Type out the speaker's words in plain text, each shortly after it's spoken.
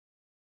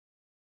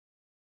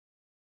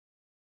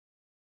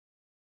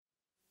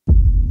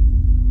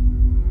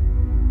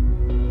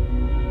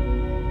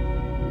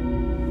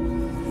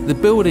The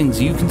buildings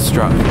you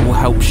construct will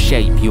help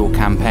shape your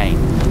campaign.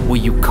 Will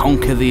you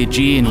conquer the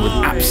Aegean with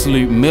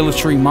absolute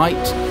military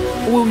might?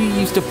 Or will you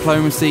use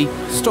diplomacy,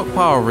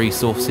 stockpile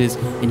resources,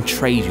 and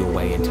trade your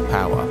way into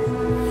power?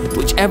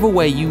 Whichever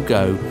way you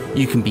go,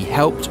 you can be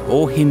helped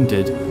or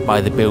hindered by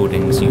the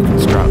buildings you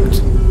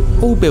construct.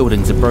 All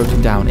buildings are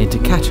broken down into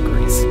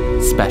categories: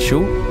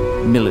 special,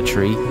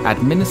 military,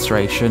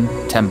 administration,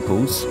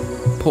 temples,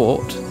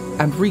 port,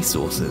 and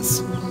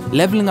resources.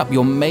 Leveling up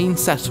your main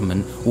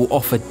settlement will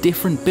offer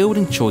different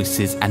building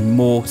choices and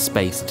more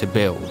space to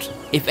build.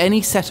 If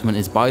any settlement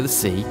is by the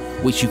sea,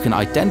 which you can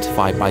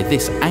identify by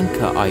this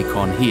anchor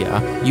icon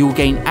here, you will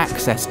gain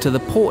access to the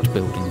port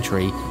building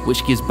tree,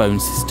 which gives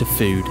bonuses to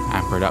food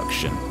and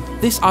production.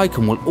 This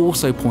icon will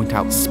also point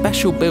out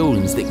special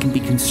buildings that can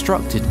be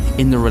constructed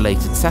in the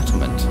related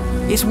settlement.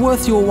 It's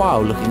worth your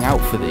while looking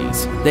out for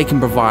these. They can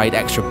provide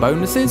extra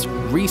bonuses,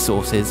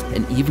 resources,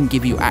 and even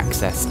give you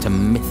access to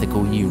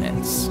mythical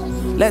units.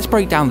 Let's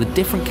break down the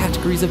different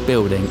categories of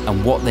building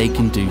and what they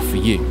can do for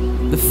you.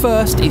 The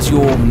first is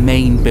your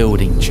main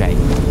building chain.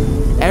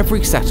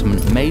 Every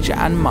settlement, major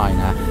and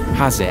minor,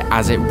 has it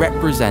as it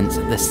represents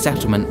the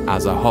settlement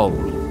as a whole.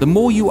 The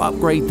more you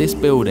upgrade this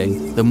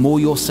building, the more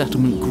your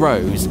settlement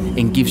grows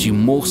and gives you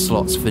more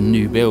slots for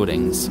new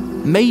buildings.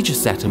 Major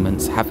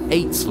settlements have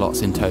 8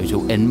 slots in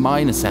total and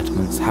minor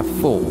settlements have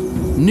 4.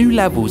 New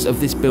levels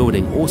of this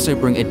building also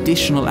bring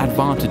additional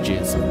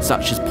advantages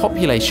such as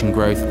population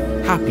growth,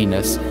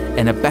 happiness,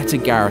 and a better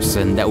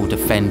garrison that will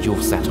defend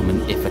your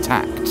settlement if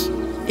attacked.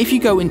 If you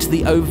go into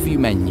the overview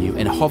menu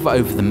and hover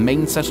over the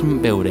main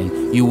settlement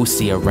building, you will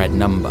see a red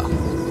number.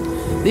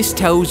 This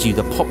tells you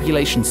the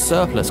population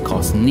surplus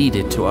cost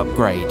needed to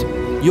upgrade.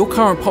 Your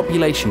current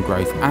population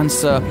growth and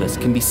surplus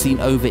can be seen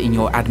over in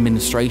your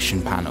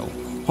administration panel.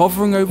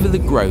 Hovering over the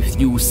growth,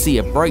 you will see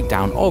a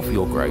breakdown of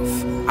your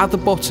growth. At the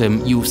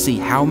bottom, you will see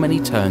how many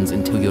turns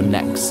until your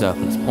next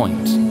surplus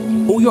point.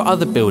 All your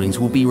other buildings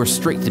will be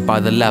restricted by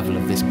the level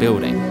of this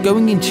building.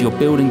 Going into your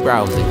building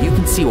browser, you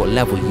can see what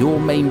level your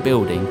main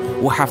building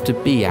will have to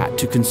be at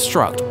to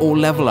construct or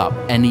level up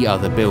any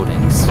other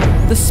buildings.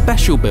 The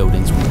special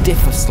buildings will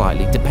differ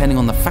slightly depending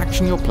on the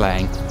faction you're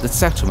playing, the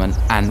settlement,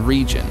 and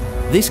region.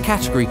 This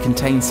category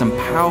contains some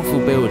powerful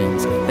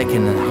buildings that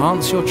can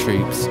enhance your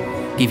troops,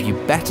 give you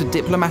better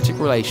diplomatic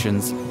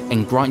relations,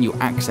 and grant you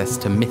access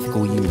to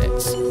mythical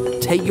units.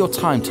 Take your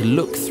time to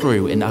look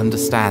through and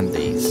understand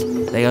these.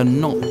 They are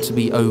not to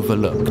be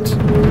overlooked.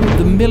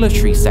 The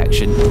military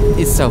section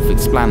is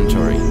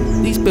self-explanatory.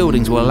 These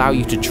buildings will allow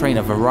you to train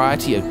a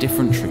variety of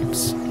different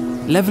troops.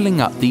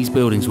 Leveling up these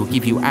buildings will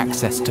give you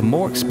access to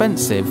more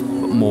expensive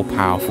but more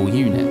powerful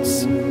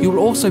units. You will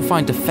also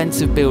find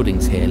defensive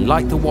buildings here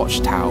like the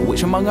watchtower,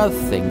 which among other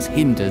things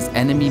hinders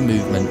enemy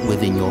movement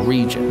within your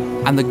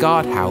region, and the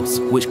guardhouse,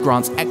 which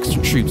grants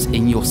extra troops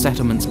in your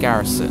settlement's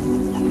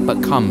garrison,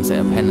 but comes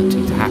at a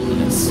penalty to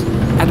happiness.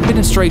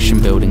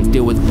 Administration buildings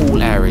deal with all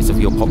areas of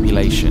your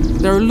population.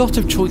 There are a lot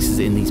of choices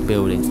in these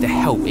buildings to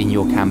help in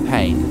your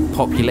campaign.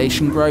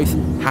 Population growth,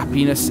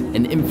 happiness,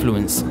 and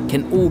influence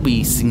can all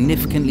be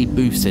significantly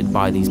boosted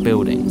by these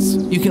buildings.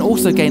 You can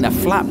also gain a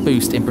flat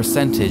boost in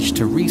percentage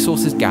to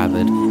resources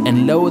gathered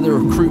and lower the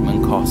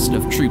recruitment cost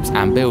of troops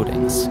and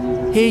buildings.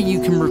 Here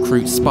you can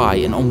recruit spy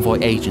and envoy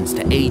agents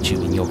to aid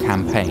you in your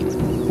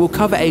campaign. We'll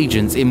cover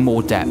agents in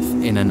more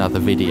depth in another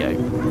video.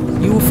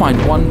 You will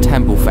find one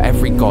temple for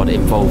every god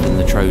involved in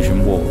the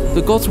Trojan War.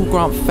 The gods will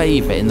grant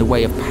favour in the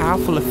way of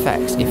powerful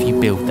effects if you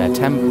build their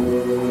temple.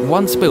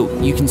 Once built,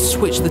 you can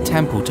switch the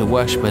temple to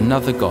worship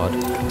another god,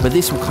 but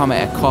this will come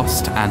at a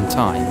cost and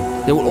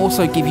time. They will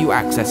also give you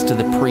access to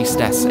the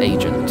priestess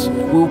agent.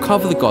 We will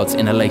cover the gods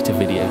in a later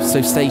video,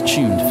 so stay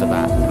tuned for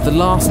that. The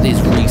last is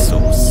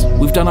resource.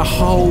 We've done a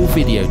whole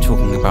video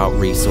talking about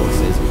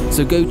resources,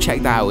 so go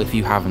check that out if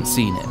you haven't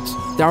seen it.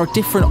 There are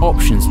different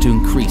options to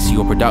increase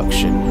your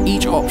production.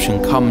 Each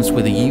option comes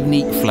with a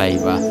unique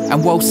flavour,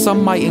 and while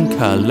some might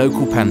incur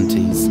local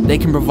penalties, they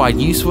can provide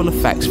useful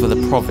effects for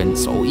the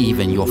province or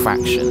even your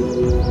faction.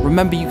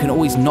 Remember, you can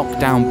always knock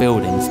down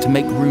buildings to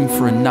make room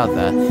for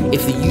another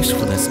if the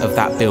usefulness of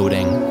that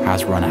building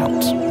has run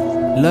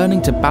out.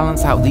 Learning to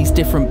balance out these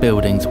different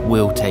buildings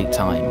will take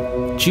time.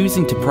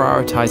 Choosing to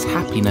prioritise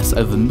happiness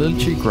over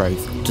military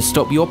growth to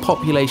stop your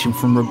population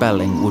from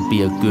rebelling would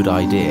be a good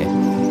idea.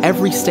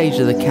 Every stage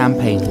of the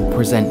campaign will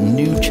present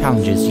new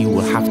challenges you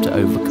will have to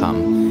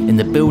overcome, and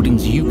the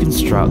buildings you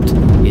construct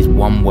is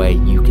one way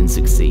you can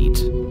succeed.